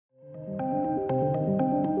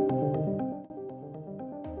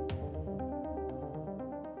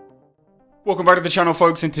Welcome back to the channel,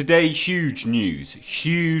 folks, and today huge news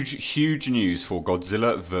for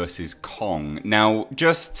Godzilla vs. Kong. Now,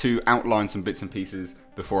 just to outline some bits and pieces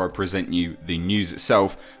before I present you the news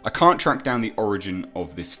itself, I can't track down the origin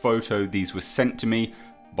of this photo. These were sent to me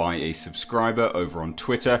by a subscriber over on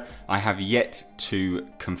Twitter. I have yet to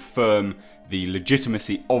confirm the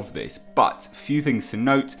legitimacy of this, but a few things to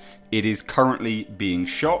note. It is currently being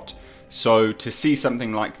shot, so to see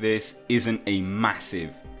something like this isn't a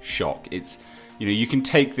massive shock. It's, you can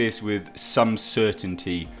take this with some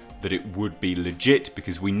certainty that it would be legit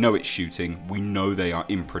because we know it's shooting, we know they are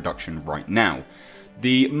in production right now.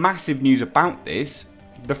 The massive news about this,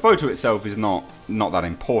 the photo itself is not that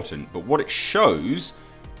important, but what it shows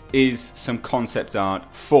is some concept art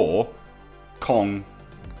for Kong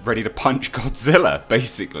ready to punch Godzilla,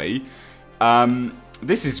 basically.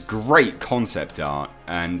 This is great concept art,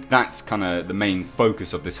 and that's kind of the main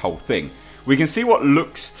focus of this whole thing. We can see what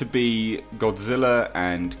looks to be Godzilla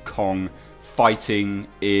and Kong fighting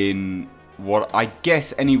in what I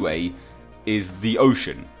guess anyway is the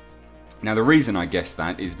ocean. Now the reason I guess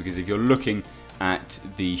that is because if you're looking at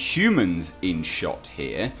the humans in shot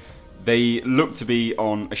here, they look to be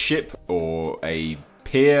on a ship or a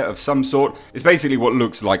pier of some sort. It's basically what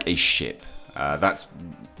looks like a ship. That's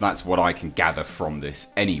what I can gather from this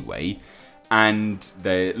anyway. And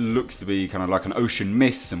there looks to be kind of like an ocean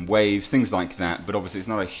mist, some waves, things like that, but obviously it's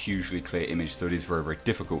not a hugely clear image, so it is very, very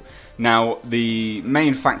difficult. Now, the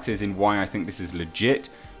main factors in why I think this is legit,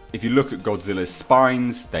 if you look at Godzilla's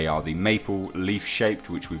spines, they are the maple leaf shaped,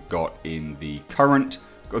 which we've got in the current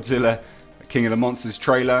Godzilla King of the Monsters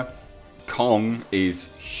trailer. Kong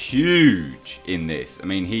is huge in this. I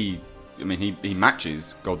mean, he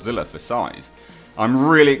matches Godzilla for size. I'm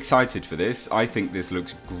really excited for this. I think this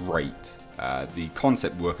looks great. The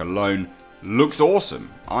concept work alone looks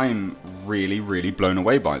awesome. I'm really, really blown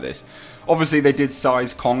away by this. Obviously, they did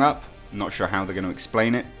size Kong up. Not sure how they're going to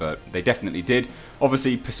explain it, but they definitely did.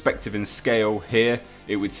 Obviously, perspective and scale here,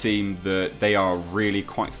 it would seem that they are really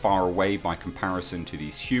quite far away by comparison to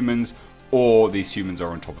these humans, or these humans are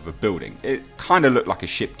on top of a building. It kind of looked like a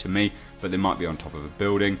ship to me, but they might be on top of a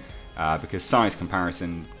building, because size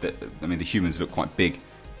comparison, the humans look quite big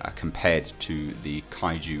compared to the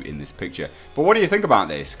kaiju in this picture. But what do you think about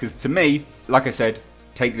this? Because to me, like I said,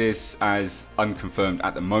 take this as unconfirmed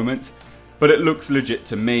at the moment, but it looks legit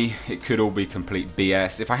to me. It could all be complete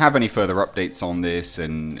BS. If I have any further updates on this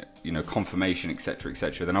and confirmation, etc.,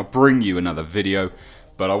 etc., then I'll bring you another video.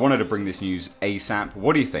 But I wanted to bring this news ASAP.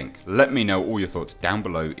 What do you think? Let me know all your thoughts down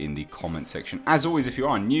below in the comment section. As always, if you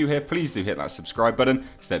are new here, please do hit that subscribe button.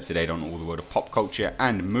 Stay up to date on all the world of pop culture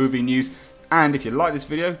and movie news. And if you like this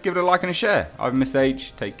video, give it a like and a share. I've been Mr.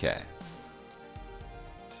 H. Take care.